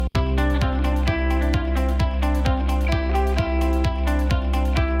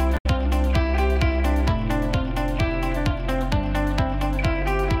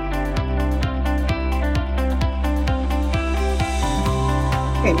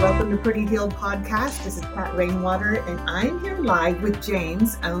welcome to Pretty Healed Podcast. This is Pat Rainwater, and I'm here live with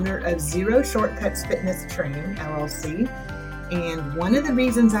James, owner of Zero Shortcuts Fitness Training, LLC. And one of the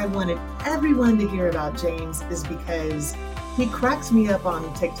reasons I wanted everyone to hear about James is because he cracks me up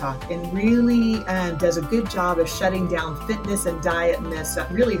on TikTok and really does a good job of shutting down fitness and diet myths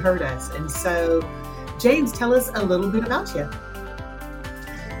that really hurt us. And so, James, tell us a little bit about you.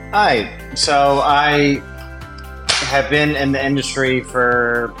 Hi. So I have been in the industry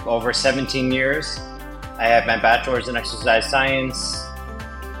for over 17 years. I have my bachelor's in exercise science,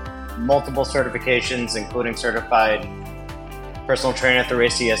 multiple certifications, including certified personal trainer through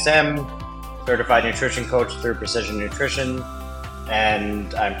ACSM, certified nutrition coach through Precision Nutrition,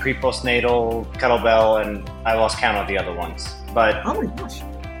 and I'm pre-postnatal, kettlebell, and I lost count of the other ones. But oh my gosh!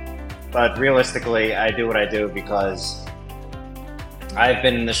 But realistically, I do what I do because I've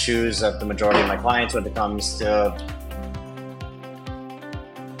been in the shoes of the majority of my clients when it comes to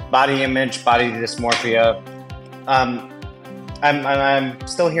body image, body dysmorphia. I'm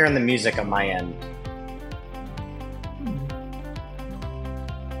still hearing the music on my end.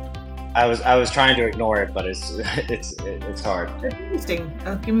 I was trying to ignore it, but it's hard. That's interesting.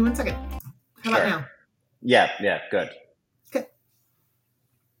 Give me 1 second. How about now? Yeah, good. Okay.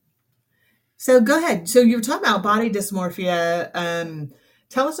 So go ahead. So you were talking about body dysmorphia.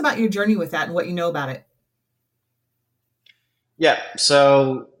 Tell us about your journey with that and what you know about it. Yeah.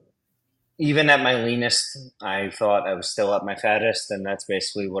 So even at my leanest, I thought I was still at my fattest, and that's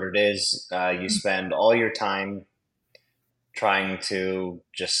basically what it is. You spend all your time trying to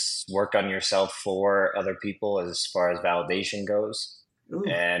just work on yourself for other people as far as validation goes. Ooh.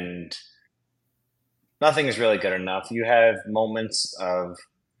 And nothing is really good enough. You have moments of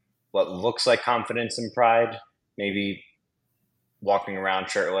what looks like confidence and pride, maybe walking around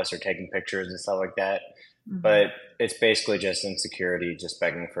shirtless or taking pictures and stuff like that. Mm-hmm. But it's basically just insecurity, just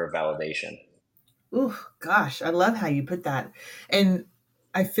begging for validation. Ooh, gosh, I love how you put that. And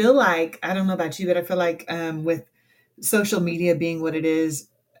I feel like, I don't know about you, but I feel like with social media being what it is,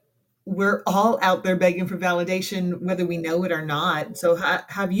 we're all out there begging for validation, whether we know it or not. So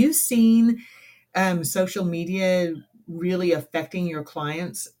have you seen social media really affecting your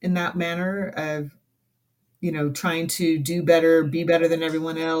clients in that manner of, trying to do better, be better than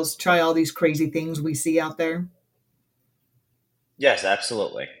everyone else, try all these crazy things we see out there? Yes,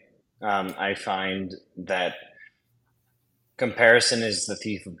 absolutely. I find that comparison is the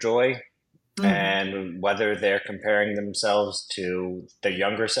thief of joy. Mm-hmm. And whether they're comparing themselves to their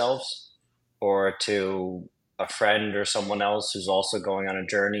younger selves or to a friend or someone else who's also going on a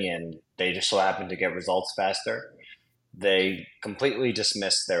journey and they just so happen to get results faster, they completely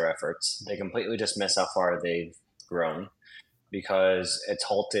dismiss their efforts. They completely dismiss how far they've grown because it's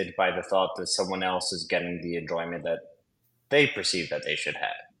halted by the thought that someone else is getting the enjoyment that they perceive that they should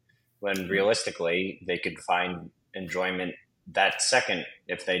have. When realistically, they could find enjoyment that second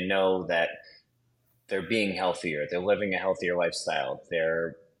if they know that they're being healthier, they're living a healthier lifestyle,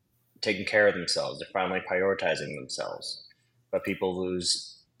 they're taking care of themselves, they're finally prioritizing themselves. But people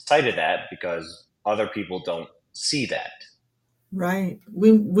lose sight of that because other people don't see that. Right.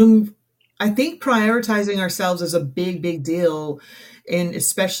 When I think prioritizing ourselves is a big, big deal. And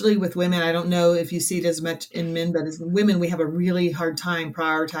especially with women, I don't know if you see it as much in men, but as women, we have a really hard time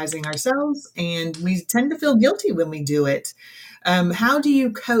prioritizing ourselves, and we tend to feel guilty when we do it. How do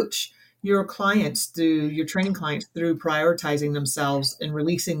you coach your training clients through prioritizing themselves and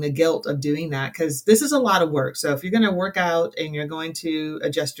releasing the guilt of doing that? Because this is a lot of work. So if you're going to work out and you're going to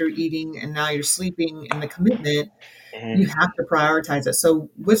adjust your eating and now you're sleeping and the commitment, you have to prioritize it. So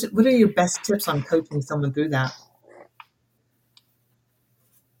what are your best tips on coaching someone through that?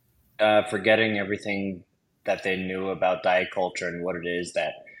 Forgetting everything that they knew about diet culture and what it is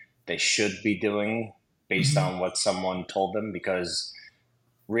that they should be doing based on what someone told them, because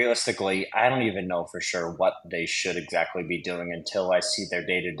realistically, I don't even know for sure what they should exactly be doing until I see their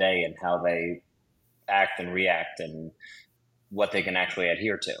day-to-day and how they act and react and what they can actually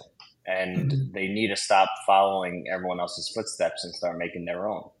adhere to. And they need to stop following everyone else's footsteps and start making their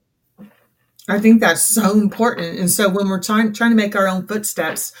own. I think that's so important. And so when we're trying to make our own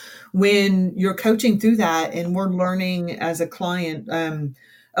footsteps, when you're coaching through that and we're learning as a client,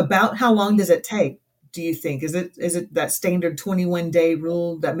 about how long does it take? Do you think? Is it that standard 21-day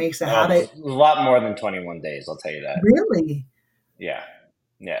rule that makes a habit? A lot more than 21 days, I'll tell you that. Really? Yeah.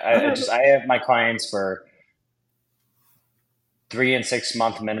 I have my clients for 3 and 6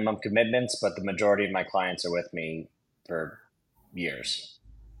 month minimum commitments, but the majority of my clients are with me for years.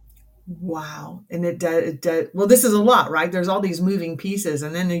 Wow. And it does. Well, this is a lot, right? There's all these moving pieces,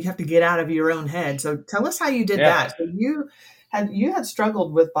 and then you have to get out of your own head. So tell us how you did that. So had you had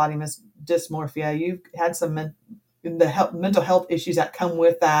struggled with dysmorphia. You've had some mental health issues that come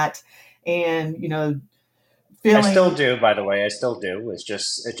with that, and I still feeling. do, by the way. I still do. It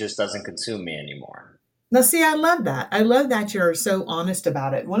just doesn't consume me anymore. Now, see, I love that. I love that you're so honest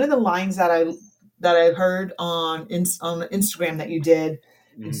about it. One of the lines that I heard on Instagram that you did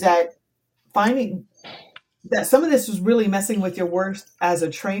is Mhm. that finding that some of this was really messing with your worth as a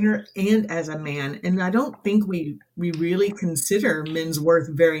trainer and as a man. And I don't think we really consider men's worth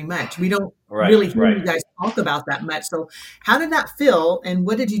very much. We don't Right, really hear right. you guys talk about that much. So how did that feel? And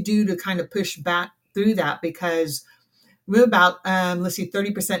what did you do to kind of push back through that? Because we're about let's see,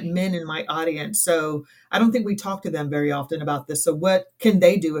 30% men in my audience. So I don't think we talk to them very often about this. So what can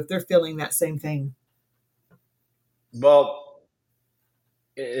they do if they're feeling that same thing? Well,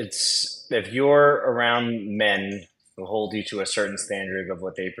 it's if you're around men who hold you to a certain standard of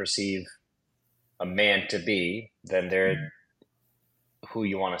what they perceive a man to be, then they're who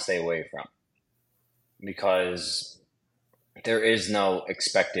you want to stay away from because there is no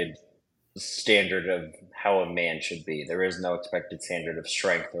expected standard of how a man should be. There is no expected standard of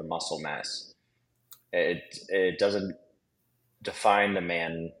strength or muscle mass. It doesn't define the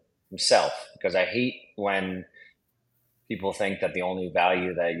man himself because I hate when people think that the only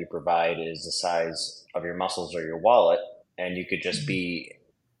value that you provide is the size of your muscles or your wallet, and you could just be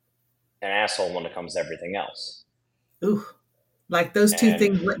an asshole when it comes to everything else. Ooh, like those two And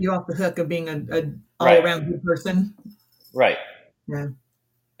things let you off the hook of being a all right, around good person. right. Yeah.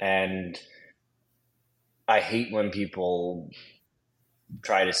 And I hate when people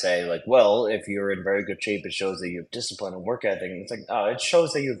try to say like, well, if you're in very good shape, it shows that you have discipline and work ethic. And it's like, oh, it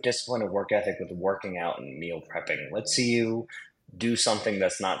shows that you have discipline and work ethic with working out and meal prepping. Let's see you do something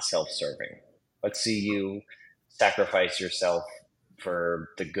that's not self-serving. Let's see you sacrifice yourself for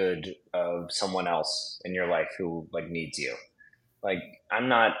the good of someone else in your life who like needs you. Like I'm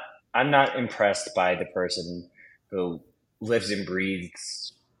not I'm not impressed by the person who lives and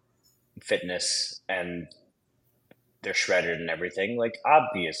breathes fitness and they're shredded and everything. Like,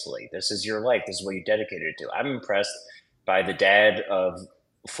 obviously, this is your life. This is what you dedicated it to. I'm impressed by the dad of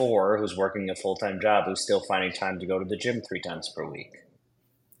four who's working a full time job who's still finding time to go to the gym 3 times per week.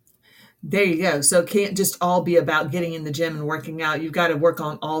 There you go. So it can't just all be about getting in the gym and working out. You've got to work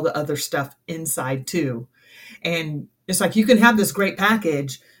on all the other stuff inside too. And it's like you can have this great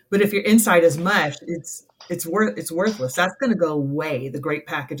package, but if your inside is mush, it's worthless. That's going to go away. The great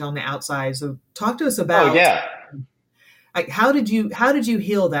package on the outside. So talk to us Oh, about yeah. like how did you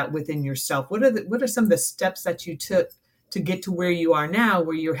heal that within yourself? What are some of the steps that you took to get to where you are now,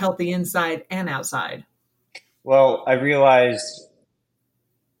 where you're healthy inside and outside? Well, I realized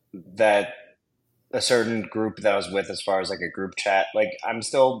that a certain group that I was with, as far as like a group chat, like I'm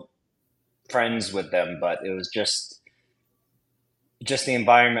still friends with them, but it was just the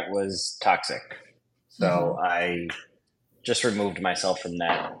environment was toxic. So Hmm. I just removed myself from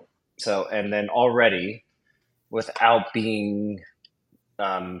that. So, and then already without being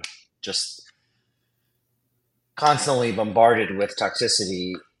um, just constantly bombarded with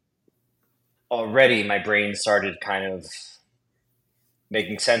toxicity, already my brain started kind of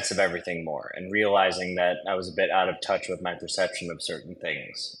making sense of everything more and realizing that I was a bit out of touch with my perception of certain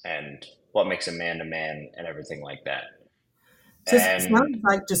things and what makes a man and everything like that. So it And sounds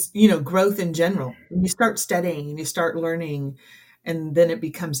like just, growth in general. When you start studying and you start learning, and then it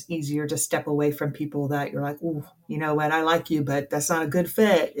becomes easier to step away from people that you're like, oh, you know what, I like you, but that's not a good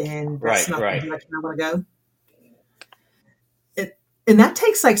fit, and that's right, not the right. direction I want to go. It, and that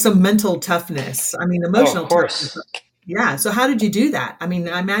takes like some mental toughness. I mean, Oh, of emotional toughness. course. Yeah. So how did you do that? I mean,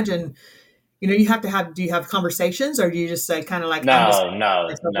 I imagine, do you have conversations or do you just say kind of like, I'm just No, no,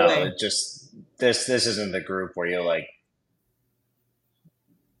 myself no. away? It just this isn't the group where you're like,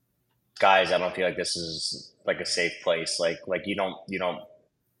 guys, I don't feel like this is like a safe place. Like you don't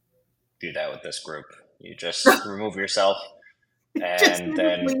do that with this group. You just remove yourself Just and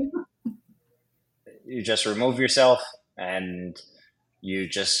then leave. you just remove yourself and you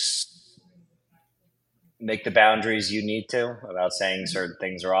just make the boundaries you need to about saying certain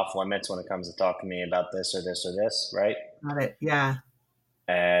things are off limits when it comes to talking to me about this or this or this, right? Got it. Yeah.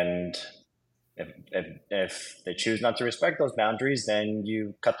 And if they choose not to respect those boundaries, then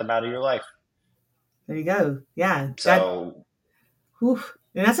you cut them out of your life. There you go. Yeah. That So, Whew,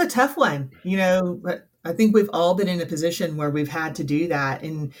 and that's a tough one, but I think we've all been in a position where we've had to do that.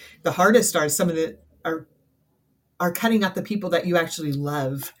 And the hardest are some of the are cutting out the people that you actually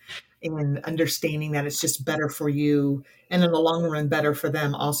love and understanding that it's just better for you and in the long run better for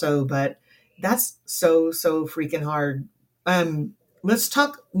them also. But that's so, so freaking hard. Um, we're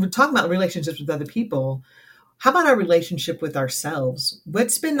talking about relationships with other people. how about our relationship with ourselves?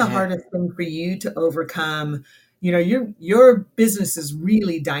 What's been the Hmm. hardest thing for you to overcome? You know, your business is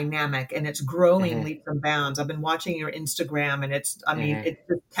really dynamic and it's growing Hmm. leaps and bounds. I've been watching your Instagram and I mean, Hmm. it's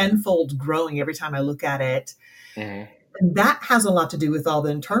just tenfold growing every time I look at it. Hmm. And that has a lot to do with all the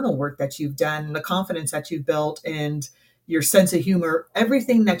internal work that you've done, the confidence that you've built, and your sense of humor,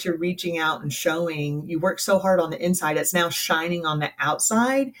 everything that you're reaching out and showing. You work so hard on the inside, it's now shining on the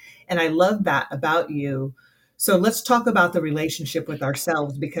outside. And I love that about you. So let's talk about the relationship with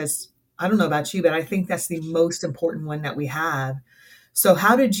ourselves because I don't know about you, but I think that's the most important one that we have. So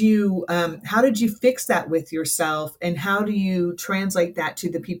how did you fix that with yourself, and how do you translate that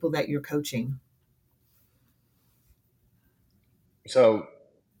to the people that you're coaching? So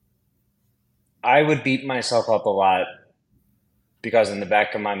I would beat myself up a lot because in the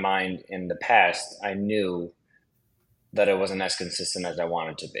back of my mind in the past, I knew that it wasn't as consistent as I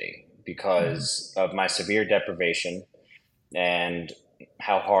wanted to be Mhm. because of my severe deprivation and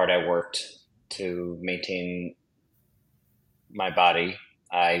how hard I worked to maintain my body.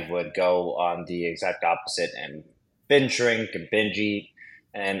 I would go on the exact opposite and binge drink and binge eat.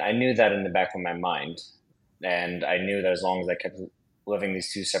 And I knew that in the back of my mind. And I knew that as long as I kept living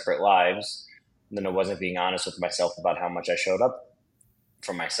these two separate lives, then I wasn't being honest with myself about how much I showed up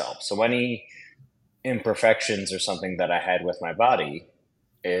for myself. So any imperfections or something that I had with my body,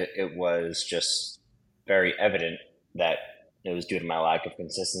 it was just very evident that it was due to my lack of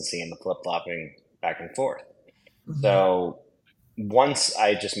consistency and the flip flopping back and forth. Mhm. So once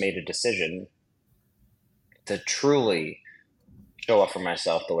I just made a decision to truly show up for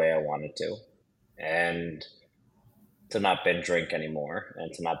myself the way I wanted to, and to not binge drink anymore,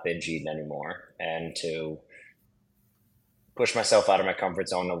 and to not binge eat anymore, and to push myself out of my comfort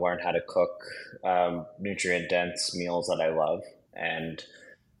zone to learn how to cook nutrient dense meals that I love, and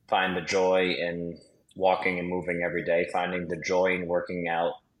find the joy in walking and moving every day, finding the joy in working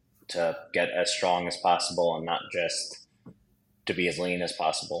out to get as strong as possible and not just to be as lean as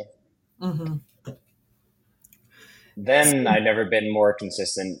possible. Mhm. Then I never been more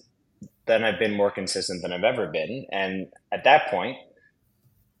consistent. Then I've been more consistent than I've ever been. And at that point,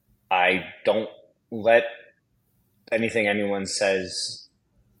 I don't let anything anyone says,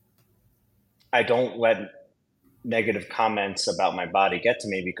 I don't let negative comments about my body get to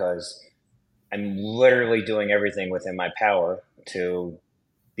me because I'm literally doing everything within my power to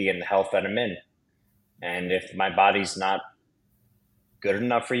be in the health that I'm in. And if my body's not good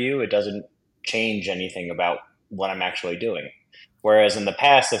enough for you, it doesn't change anything about what I'm actually doing. Whereas in the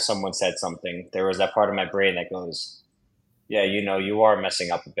past, if someone said something, there was that part of my brain that goes, yeah, you are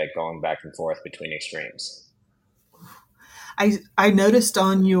messing up a bit going back and forth between extremes. I noticed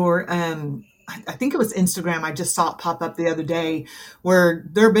on your I think it was Instagram. I just saw it pop up the other day where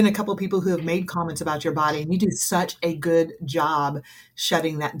there have been a couple of people who have made comments about your body, and you do such a good job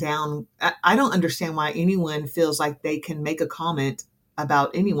shutting that down. I don't understand why anyone feels like they can make a comment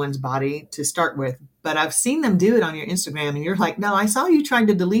about anyone's body to start with, but I've seen them do it on your Instagram, and you're like, no, I saw you trying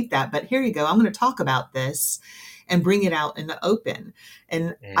to delete that, but here you go. I'm going to talk about this and bring it out in the open.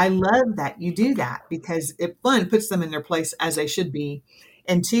 And I Mm. love that you do that because it, one, puts them in their place as they should be.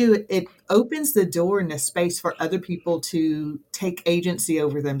 And two, it opens the door and the space for other people to take agency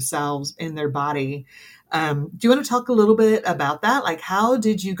over themselves in their body. Do you want to talk a little bit about that? Like, how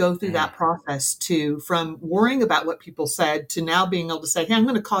did you go through Mm. that process to from worrying about what people said to now being able to say, hey, I'm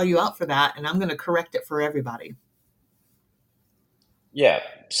going to call you out for that and I'm going to correct it for everybody? Yeah.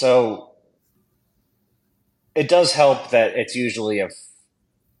 So it does help that it's usually a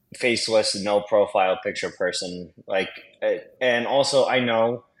faceless, no profile picture person. And also I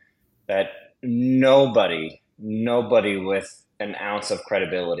know that nobody with an ounce of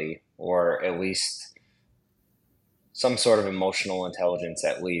credibility, or at least some sort of emotional intelligence,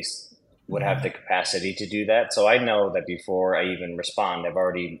 at least, would have the Mhm. capacity to do that. So I know that before I even respond, I've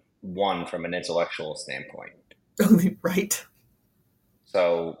already won from an intellectual standpoint. Right.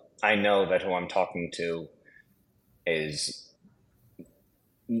 So I know that who I'm talking to is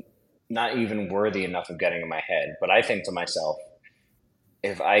not even worthy enough of getting in my head. But I think to myself,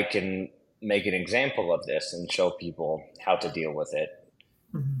 if I can make an example of this and show people how to deal with it,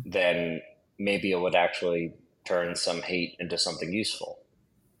 Mhm. then maybe it would actually turn some hate into something useful.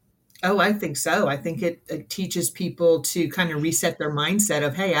 Oh, I think so. I think it teaches people to kind of reset their mindset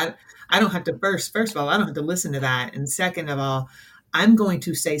of, hey, I don't have to first of all, I don't have to listen to that. And second of all, I'm going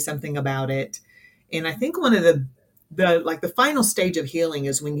to say something about it. And I think one of the like the final stage of healing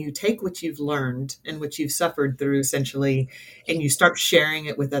is when you take what you've learned and what you've suffered through essentially and you start sharing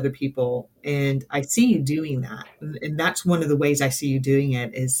it with other people. And I see you doing that. And that's one of the ways I see you doing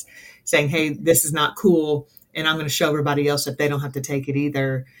it is saying, hey, this is not cool. and I'm going to show everybody else that they don't have to take it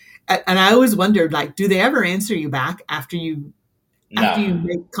either. And I always wondered, like, do they ever answer you back after No, you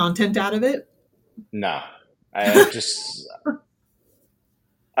make content out of it? no. I just,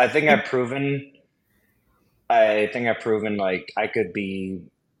 I think I've proven, I think I've proven like I could be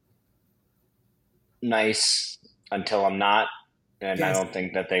nice until I'm not, and I Yes. don't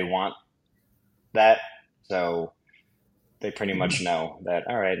think that they want that. So they pretty much know that,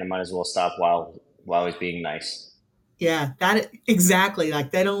 all right, I might as well stop while he's being nice. Yeah, that exactly. Like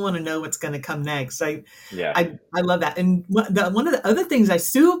they don't want to know what's going to come next. Yeah, I love that. And one of the other things I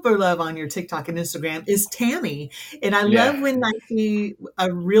super love on your TikTok and Instagram is Tammy. And I yeah. love when I see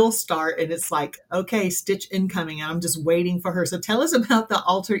a real start and it's like, okay, Stitch incoming. And I'm just waiting for her. So tell us about the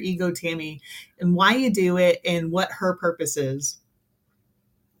alter ego Tammy and why you do it and what her purpose is.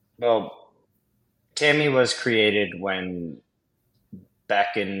 Well, Tammy was created when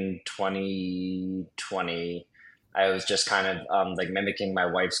back in 2020, I was just kind of like mimicking my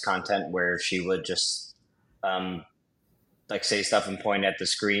wife's content where she would just um, like say stuff and point at the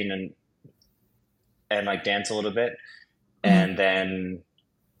screen and like dance a little bit. Hmm. And then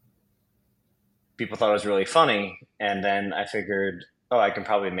people thought it was really funny. And then I figured, oh, I can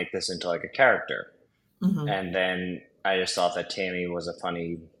probably make this into like a character. Hmm. And then I just thought that Tammy was a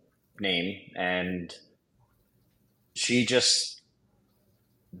funny name. And she just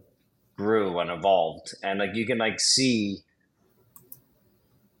grew and evolved. And like you can like see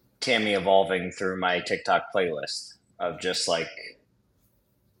Tammy evolving through my TikTok playlist of just like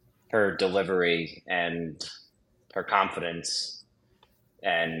her delivery and her confidence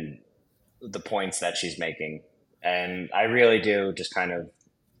and the points that she's making. And I really do just kind of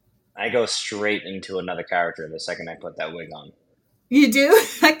I go straight into another character the second I put that wig on. You do?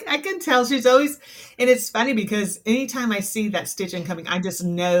 I can tell she's always, and it's funny because anytime I see that stitch incoming, I just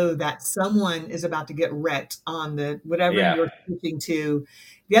know that someone is about to get wrecked on the whatever Yeah. you're stitching to.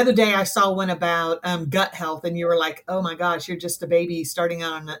 The other day I saw one about gut health, and you were like, "Oh my gosh, you're just a baby starting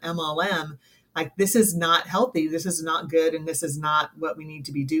out on an MLM. Like this is not healthy. This is not good, and this is not what we need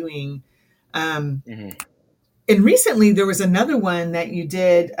to be doing." Um, Hmm. and recently there was another one that you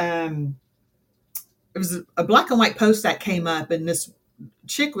did. It was a black and white post that came up, and this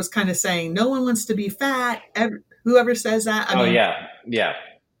chick was kind of saying, "No one wants to be fat." Whoever says that, I Oh mean, yeah. Yeah.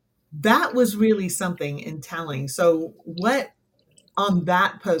 that was really something in telling. So, what on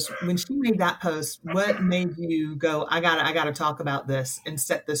that post when she made that post? What made you go, I gotta talk about this and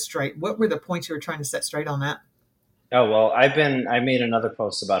set this straight"? What were the points you were trying to set straight on that? Oh well, I made another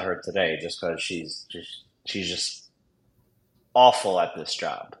post about her today just because she's just awful at this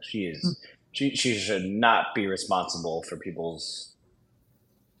job. She should not be responsible for people's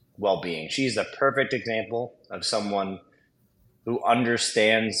well-being. She's a perfect example of someone who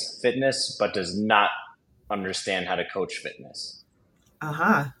understands fitness but does not understand how to coach fitness.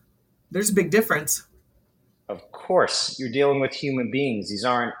 Uh-huh. There's a big difference. Of course, you're dealing with human beings. These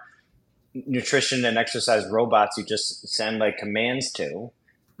aren't nutrition and exercise robots you just send like commands to,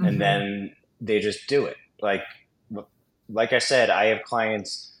 and Hmm. then they just do it. Like I said, I have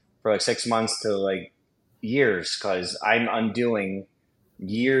clients for like 6 months to like years because I'm undoing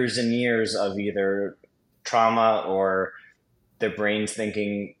years and years of either trauma or their brains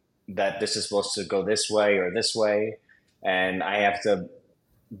thinking that this is supposed to go this way or this way. And I have to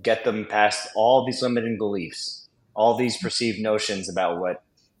get them past all these limiting beliefs, all these perceived notions about what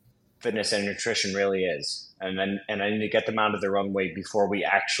fitness and nutrition really is. And I need to get them out of their own way before we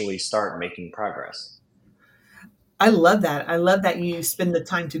actually start making progress. I love that. I love that you spend the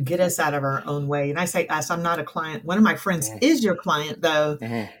time to get us out of our own way. And I say us, I'm not a client. One of my friends Mm-hmm. is your client though.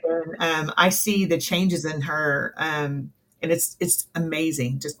 Mm-hmm. And I see the changes in her. And it's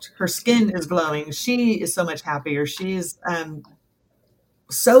amazing. Just her skin is glowing. She is so much happier. She's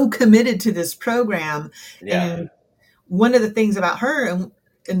so committed to this program. Yeah. And one of the things about her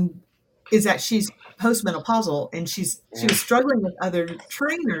and is that she's postmenopausal and she was Mm-hmm. struggling with other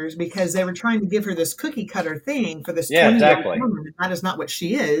trainers because they were trying to give her this cookie cutter thing for this Yeah, 20-year-old exactly. woman, and that is not what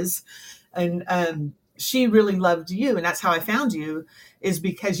she is. And she really loved you, and that's how I found you, is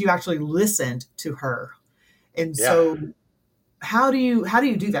because you actually listened to her. And Yeah. so how do you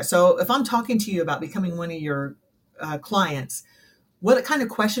do that? So if I'm talking to you about becoming one of your clients, what kind of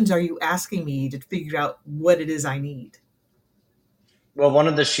questions are you asking me to figure out what it is I need? Well, one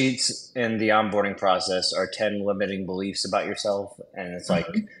of the sheets in the onboarding process are 10 limiting beliefs about yourself. And it's like,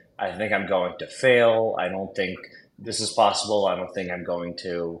 Mhm. I think I'm going to fail. I don't think this is possible. I don't think I'm going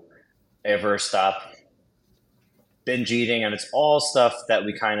to ever stop binge eating. And it's all stuff that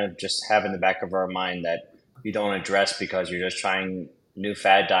we kind of just have in the back of our mind that you don't address because you're just trying new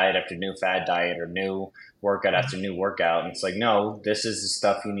fad diet after new fad diet or new workout after new workout. And it's like, no, this is the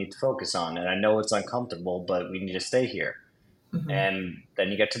stuff you need to focus on. And I know it's uncomfortable, but we need to stay here. Mhm. And then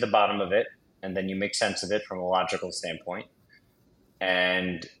you get to the bottom of it, and then you make sense of it from a logical standpoint,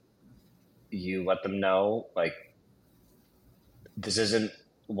 and you let them know, like, this isn't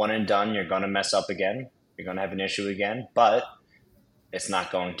one and done. You're going to mess up again. You're going to have an issue again, but it's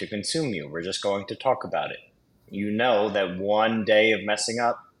not going to consume you. We're just going to talk about it. You know that one day of messing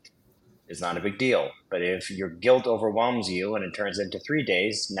up is not a big deal. But if your guilt overwhelms you and it turns into 3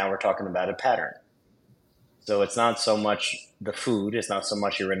 days, now we're talking about a pattern. So it's not so much the food, it's not so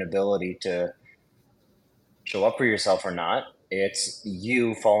much your inability to show up for yourself or not. It's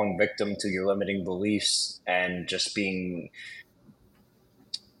you falling victim to your limiting beliefs and just being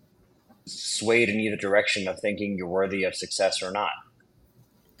swayed in either direction of thinking you're worthy of success or not.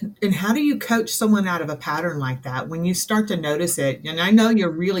 And how do you coach someone out of a pattern like that when you start to notice it? And I know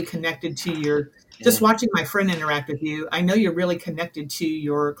you're really connected to your, just Mm. watching my friend interact with you, I know you're really connected to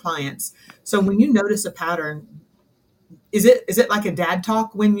your clients. So when you notice a pattern, is it like a dad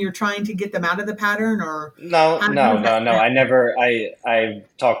talk when you're trying to get them out of the pattern, or No, how no, does that no, no. sound? I never. I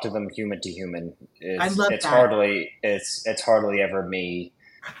talk to them human to human. I It's love it's that. hardly it's hardly ever me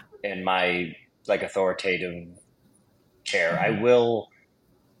in my like authoritative chair. I Mhm. will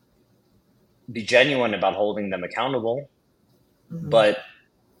be genuine about holding them accountable, Mhm. but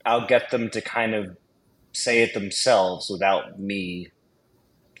I'll get them to kind of say it themselves without me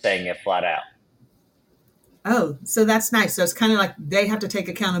saying it flat out. Oh, so that's nice. So it's kind of like they have to take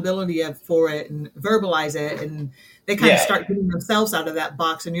accountability for it and verbalize it, and they kind of Yeah, start getting themselves out of that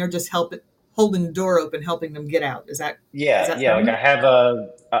box, and you're just holding the door open, helping them get out. Is yeah, that yeah. Like sound?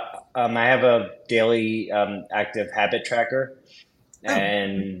 I have a daily active habit tracker, Oh,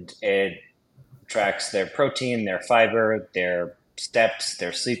 and it tracks their protein, their fiber, their steps,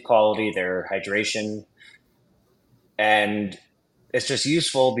 their sleep quality, their hydration. And it's just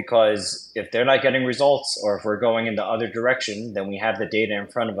useful because if they're not getting results or if we're going in the other direction, then we have the data in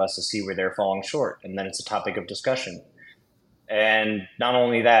front of us to see where they're falling short. And then it's a topic of discussion. And not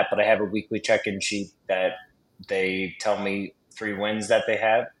only that, but I have a weekly check in sheet that they tell me 3 wins that they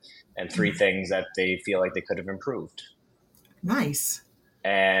have and 3 things that they feel like they could have improved. nice.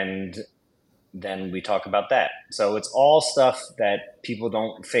 And then we talk about that. So it's all stuff that people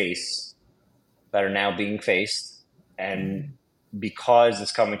don't face that are now being faced. And because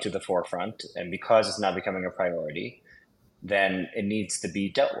it's coming to the forefront and because it's now becoming a priority, then it needs to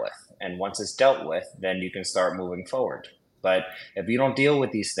be dealt with. And once it's dealt with, then you can start moving forward. But if you don't deal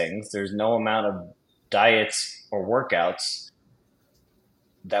with these things, there's no amount of diets or workouts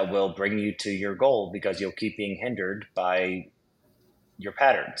that will bring you to your goal because you'll keep being hindered by your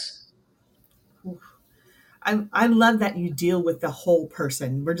patterns. I love that you deal with the whole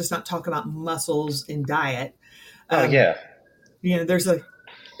person. We're just not talking about muscles and diet. Oh, Um, yeah. there's a,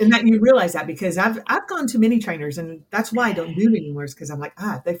 and that you realize that because I've gone to many trainers, and that's why I don't do it anymore, is because I'm like,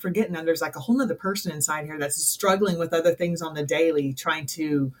 they forget, and there's like a whole nother person inside here that's struggling with other things on the daily, trying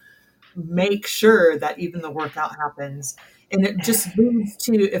to make sure that even the workout happens. And it just leads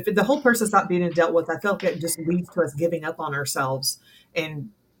to, if the whole person's not being dealt with, I feel like it just leads to us giving up on ourselves.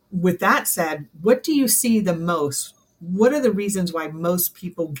 And with that said, what do you see the most? What are the reasons why most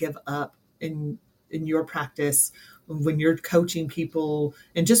people give up in your practice when you're coaching people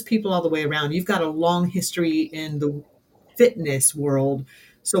and just people all the way around? You've got a long history in the fitness world.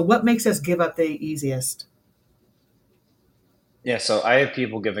 So what makes us give up the easiest? Yeah, so I have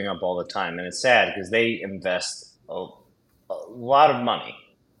people giving up all the time, and it's sad because they invest a lot of money,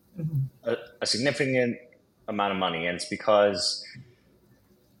 Mhm. a significant amount of money, and it's because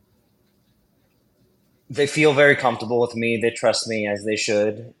they feel very comfortable with me. They trust me as they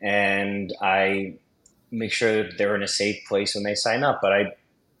should, and I make sure that they're in a safe place when they sign up. But I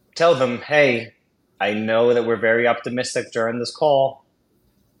tell them, hey, I know that we're very optimistic during this call.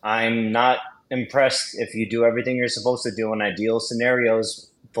 I'm not impressed if you do everything you're supposed to do in ideal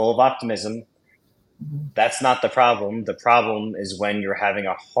scenarios full of optimism. Mhm. That's not the problem. The problem is when you're having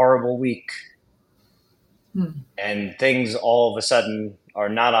a horrible week Hmm. and things all of a sudden are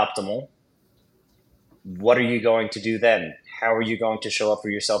not optimal. What are you going to do then? How are you going to show up for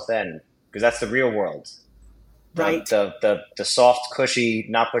yourself then? Because that's the real world. Right. The soft, cushy,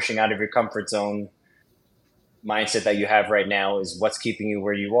 not pushing out of your comfort zone mindset that you have right now is what's keeping you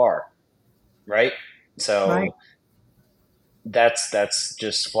where you are, right? Right. So that's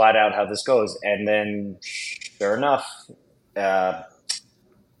just flat out how this goes. And then, sure enough, uh,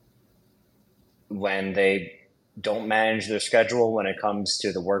 when they don't manage their schedule when it comes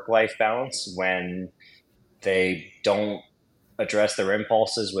to the work life balance, when they don't address their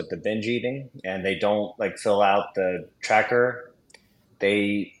impulses with the binge eating and they don't like fill out the tracker,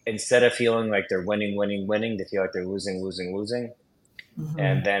 they instead of feeling like they're winning, winning, winning, they feel like they're losing, losing, losing.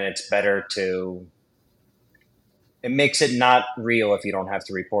 And Mhm. then it's better to, it makes it not real if you don't have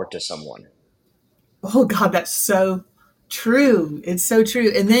to report to someone. Oh God, that's so true. It's so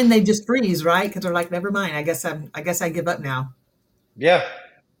true. And then they just freeze, right? Because they're like, never mind. I guess I give up now. Yeah.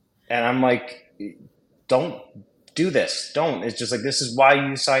 And I'm like, don't do this. Don't. It's just like, this is why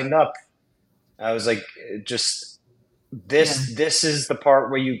you signed up. I was like, just Yeah. this is the part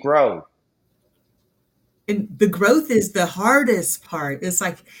where you grow. And the growth is the hardest part. It's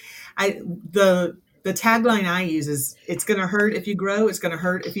like I the tagline I use is it's gonna hurt if you grow, it's gonna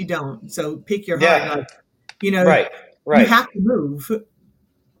hurt if you don't. So pick your heart. Yeah. Like, you know, Right. you Right. have to move.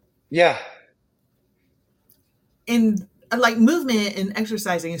 Yeah. And like movement and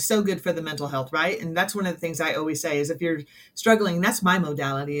exercising is so good for the mental health, right? And that's one of the things I always say is if you're struggling, that's my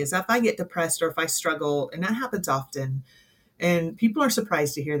modality, is if I get depressed or if I struggle, and that happens often. And people are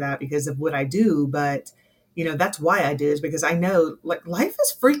surprised to hear that because of what I do, but that's why I do, is because I know like life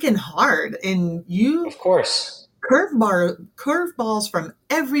is freaking hard and you Of course. curveballs from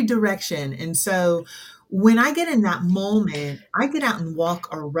every direction. And so when I get in that moment, I get out and walk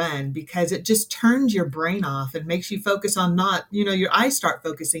or run because it just turns your brain off and makes you focus on not, your eyes start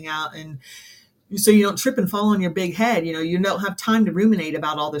focusing out, and so you don't trip and fall on your big head. You don't have time to ruminate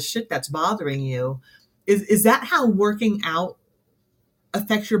about all the shit that's bothering you. Is that how working out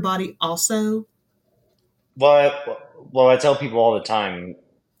affects your body also? Well, I tell people all the time,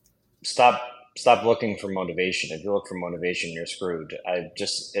 stop stop looking for motivation. If you look for motivation, you're screwed.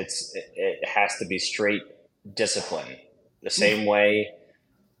 It has to be straight discipline. The same way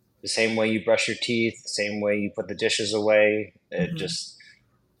the same way you brush your teeth, the same way you put the dishes away. It Mhm. just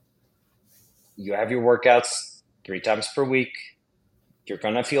you have your workouts 3 times per week. You're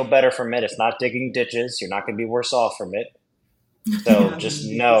gonna feel better from it. It's not digging ditches. You're not gonna be worse off from it. Yeah, So just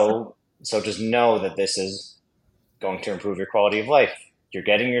know just know that this is going to improve your quality of life. You're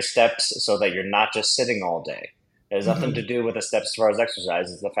getting your steps so that you're not just sitting all day. It has nothing to mhm, do with the steps as far as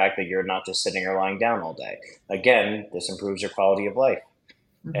exercise. It's the fact that you're not just sitting or lying down all day. Again, this improves your quality of life.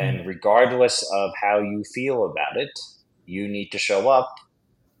 mhm. And regardless of how you feel about it, you need to show up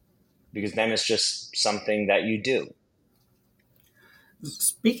because then it's just something that you do.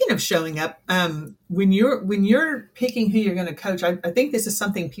 Speaking of showing up, when you're picking who you're going to coach, I think this is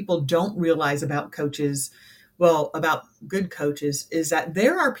something people don't realize about coaches. Well, about good coaches is that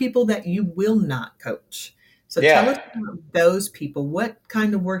there are people that you will not coach. So tell Yeah. us about those people. What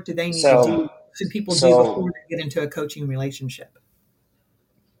kind of work do they need to So do? Should people do before so they get into a coaching relationship?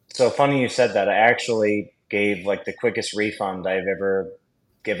 so funny you said that. I actually gave like the quickest refund I've ever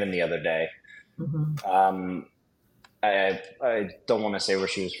given the other day. Hmm. Um, I don't want to say where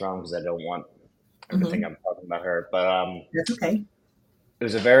she was from because I don't want everything Hmm. I'm talking about her. But That's okay. it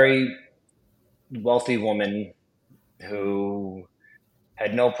was a very wealthy woman who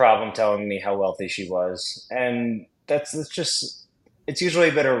had no problem telling me how wealthy she was, and that's just it's usually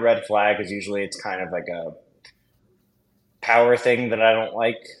a bit of a red flag. Because usually it's kind of like a power thing that I don't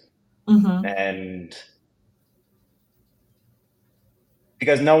like, Hmm. and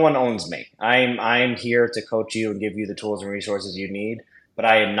because no one owns me. I'm here to coach you and give you the tools and resources you need, but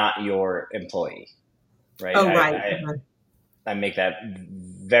I am not your employee, right? Oh, I right. I, Uh-huh. I make that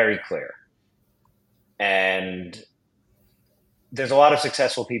very clear. And there's a lot of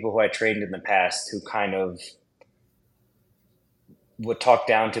successful people who I trained in the past who kind of would talk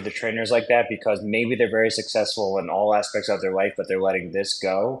down to the trainers like that because maybe they're very successful in all aspects of their life, but they're letting this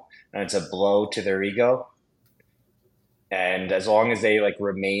go, and it's a blow to their ego. And as long as they like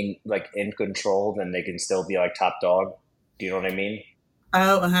remain like in control, then they can still be like top dog. Do you know what I mean?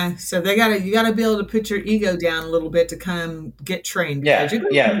 Oh, uh-huh. So you gotta be able to put your ego down a little bit to come get trained because Yeah, you're gonna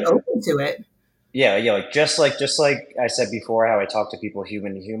be yeah, open to it. yeah. Just like I said before, how I talk to people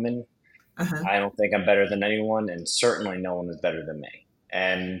human to human. Uh-huh. I don't think I'm better than anyone, and certainly no one is better than me.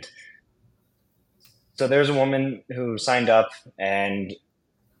 And so there's a woman who signed up, and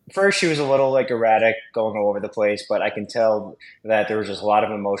first she was a little like erratic, going all over the place, but I can tell that there was just a lot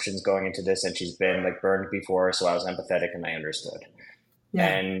of emotions going into this, and she's been like burned before, so I was empathetic and I understood.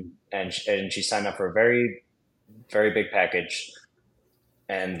 Yeah. And she signed up for a very big package,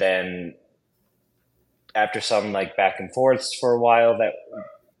 and then after some like back and forths for a while,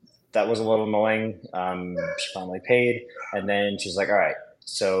 that was a little annoying. She finally paid, and then she's like, "All right,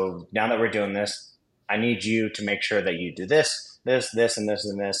 so now that we're doing this, I need you to make sure that you do this, this, and this, and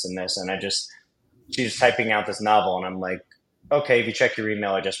this, and this." And she's typing out this novel, and I'm like, "Okay, if you check your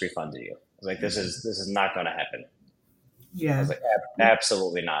email, I just refunded you." I was like, "This is not going to happen." I was Yeah. like,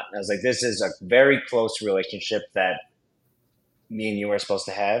 Absolutely not." I was like, "This is a very close relationship that me and you are supposed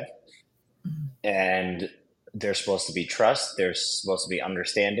to have, and there's supposed to be trust. There's supposed to be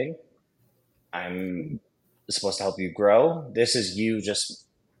understanding. I'm supposed to help you grow. This is you just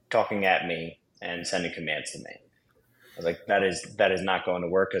talking at me and sending commands to me." I was like, that is not going to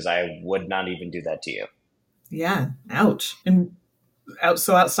work because I would not even do that to you. Yeah. Ouch. And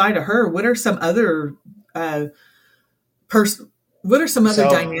so outside of her, what are some other uh person what are some other So,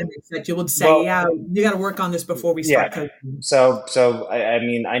 dynamics that you would say, well, yeah, you got to work on this before we start yeah. coaching? So I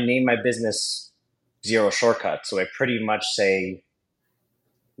mean, I name my business Zero Shortcuts. So I pretty much say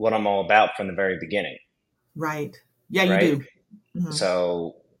what I'm all about from the very beginning, Right. Yeah, you right? do. Mhm.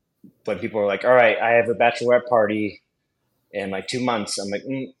 So when people are like, "All right, I have a bachelorette party in like 2 months," I'm like,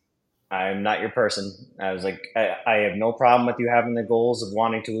 "I'm not your person." I was like, I have no problem with you having the goals of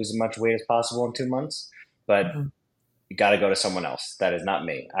wanting to lose as much weight as possible in 2 months, but Mhm. you got to go to someone else. That is not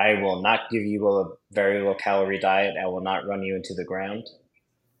me. I will not give you a very low calorie diet. I will not run you into the ground.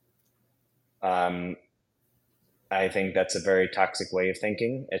 Um, I think that's a very toxic way of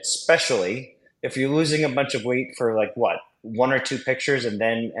thinking, especially if you're losing a bunch of weight for like what, one or two pictures, and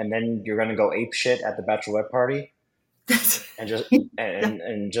then you're gonna go ape shit at the bachelorette party and just Yeah.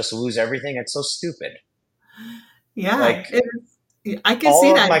 and just lose everything. It's so stupid. Yeah. Like I can see all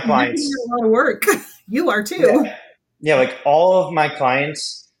of that. my You're putting in a clients, lot of work. You are yeah, too. yeah, like all of my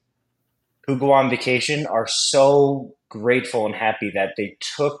clients who go on vacation are so grateful and happy that they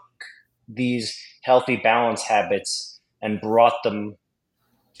took these healthy balance habits and brought them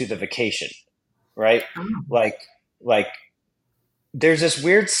to the vacation, right? Oh, Like like there's this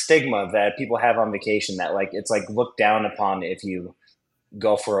weird stigma that people have on vacation that like it's like looked down upon if you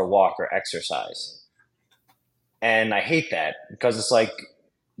go for a walk or exercise. And I hate that because it's like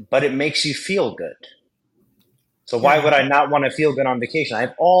but it makes you feel good. So why yeah. would I not want to feel good on vacation? I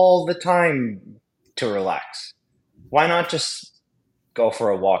have all the time to relax. Why not just go for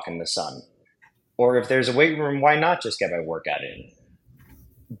a walk in the sun? Or if there's a weight room, why not just get my workout in?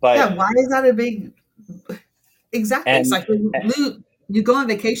 But Yeah. Why is that a big exactly? It's and like when you go on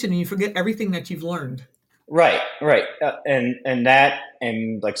vacation and you forget everything that you've learned. right, and that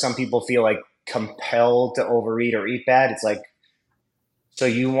and like some people feel like compelled to overeat or eat bad. It's like so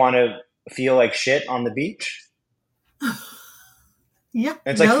you want to feel like shit on the beach? Yeah.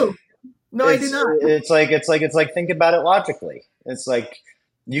 It's like No. No, I do not. it's like think about it logically. It's like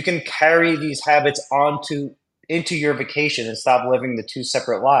you can carry these habits onto into your vacation and stop living the two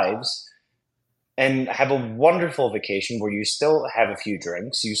separate lives and have a wonderful vacation where you still have a few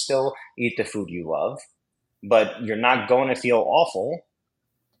drinks, you still eat the food you love, but you're not going to feel awful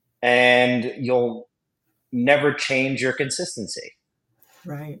and you'll never change your consistency.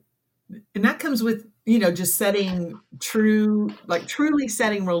 Right. And that comes with, just setting truly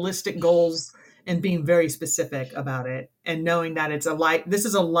setting realistic goals and being very specific about it and knowing that this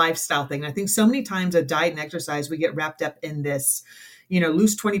is a lifestyle thing. I think so many times at diet and exercise, we get wrapped up in this,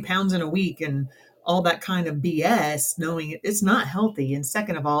 lose 20 pounds in a week and all that kind of BS, knowing it's not healthy. And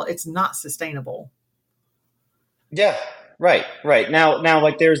second of all, it's not sustainable. Yeah, right. Now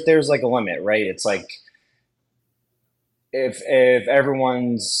like there's like a limit, right? It's like if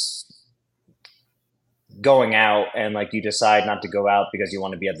everyone's going out and like you decide not to go out because you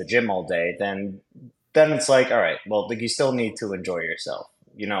want to be at the gym all day, then it's like, all right, well, like you still need to enjoy yourself.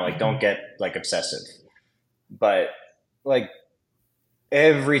 Like don't Mhm. get like obsessive. But like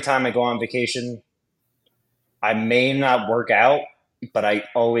every time I go on vacation, I may not work out, but I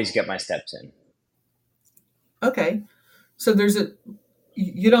always get my steps in. Okay. So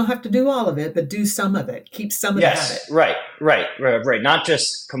you don't have to do all of it, but do some of it. Keep some of the habit. Yes, right. Not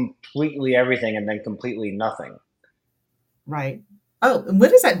just completely everything and then completely nothing. Right. Oh, and what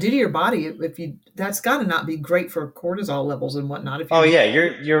does that do to your body if that's got to not be great for cortisol levels and whatnot if Oh you're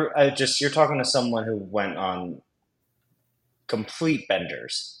yeah, you're talking to someone who went on complete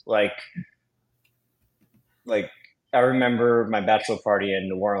benders. Like I remember my bachelor party in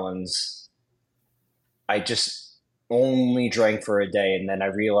New Orleans. I just only drank for a day, and then I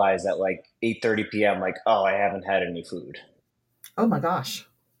realized at like 8:30 p.m. like, oh, I haven't had any food. oh my gosh.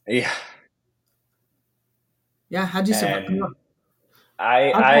 Yeah, Yeah, how'd you survive? and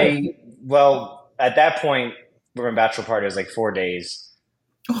I I'll bet. I well at that point for my bachelor party it was like 4 days.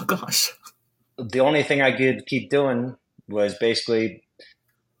 Oh gosh. The only thing I could keep doing was basically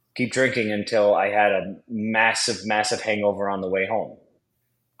keep drinking until I had a massive hangover on the way home.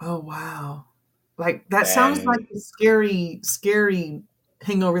 Oh wow. Like that sounds like And a scary, scary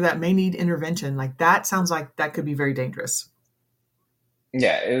hangover that may need intervention. Like that sounds like that could be very dangerous.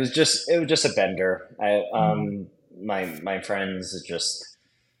 yeah, it was just a bender. Mhm. my friends. It's just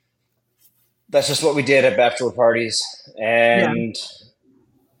that's just what we did at bachelor parties, Yeah.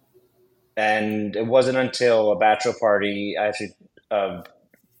 and it wasn't until a bachelor party I actually uh,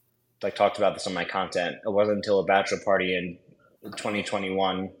 like talked about this on my content. It wasn't until a bachelor party in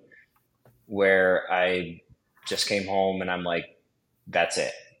 2021 where I just came home and I'm like, that's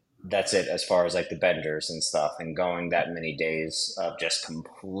it. That's it as far as like the benders and stuff and going that many days of just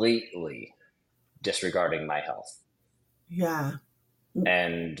completely disregarding my health. Yeah.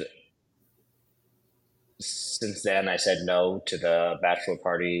 And since then, I said no to the bachelor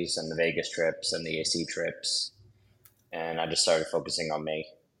parties and the Vegas trips and the AC trips. And I just started focusing on me.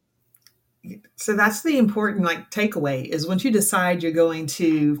 So that's the important like takeaway is once you decide you're going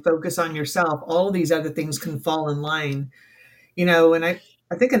to focus on yourself, all of these other things can fall in line. And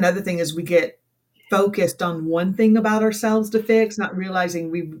I think another thing is we get focused on one thing about ourselves to fix, not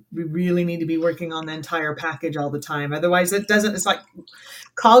realizing we really need to be working on the entire package all the time. Otherwise, it doesn't. It's like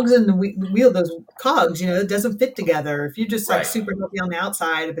cogs in the wheel. Those cogs, it doesn't fit together. If you're just like Right. super healthy on the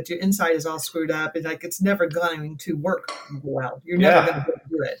outside, but your inside is all screwed up, it's like it's never going to work well. You're never Yeah. going to be able to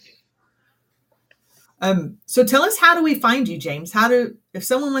do it. So tell us, how do we find you, James? If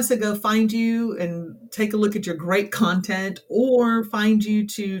someone wants to go find you and take a look at your great content or find you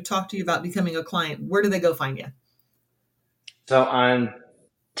to talk to you about becoming a client, where do they go find you? So on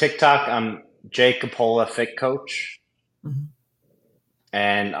TikTok, I'm Jay Capola Fit Coach. Mhm.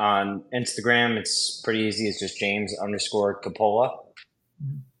 And on Instagram, it's pretty easy. It's just James underscore Capola.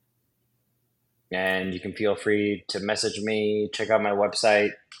 Mhm. And you can feel free to message me, check out my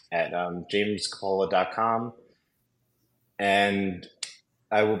website at jamescapola.com. And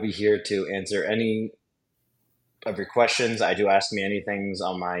I will be here to answer any of your questions. I do ask me anything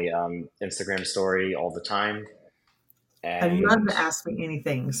on my Instagram story all the time. I love And to ask me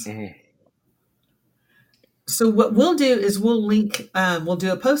anythings. mhm, So what we'll do is we'll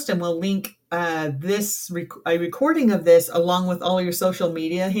do a post and we'll link a recording of this along with all your social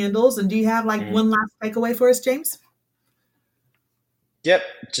media handles. And do you have like mhm. one last takeaway for us, James? Yep,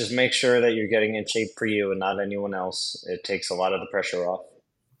 just make sure that you're getting in shape for you and not anyone else. It takes a lot of the pressure off.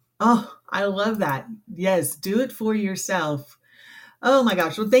 Oh, I love that. Yes, do it for yourself. Oh my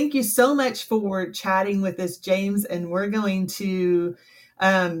gosh. Well, thank you so much for chatting with us, James. And we're going to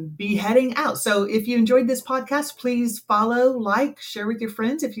be heading out. So if you enjoyed this podcast, please follow, like, share with your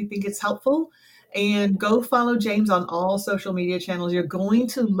friends if you think it's helpful. And go follow James on all social media channels. You're going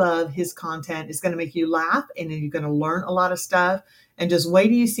to love his content. It's going to make you laugh and you're going to learn a lot of stuff. And just wait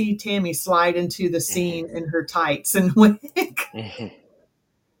till you see Tammy slide into the scene in her tights and wig.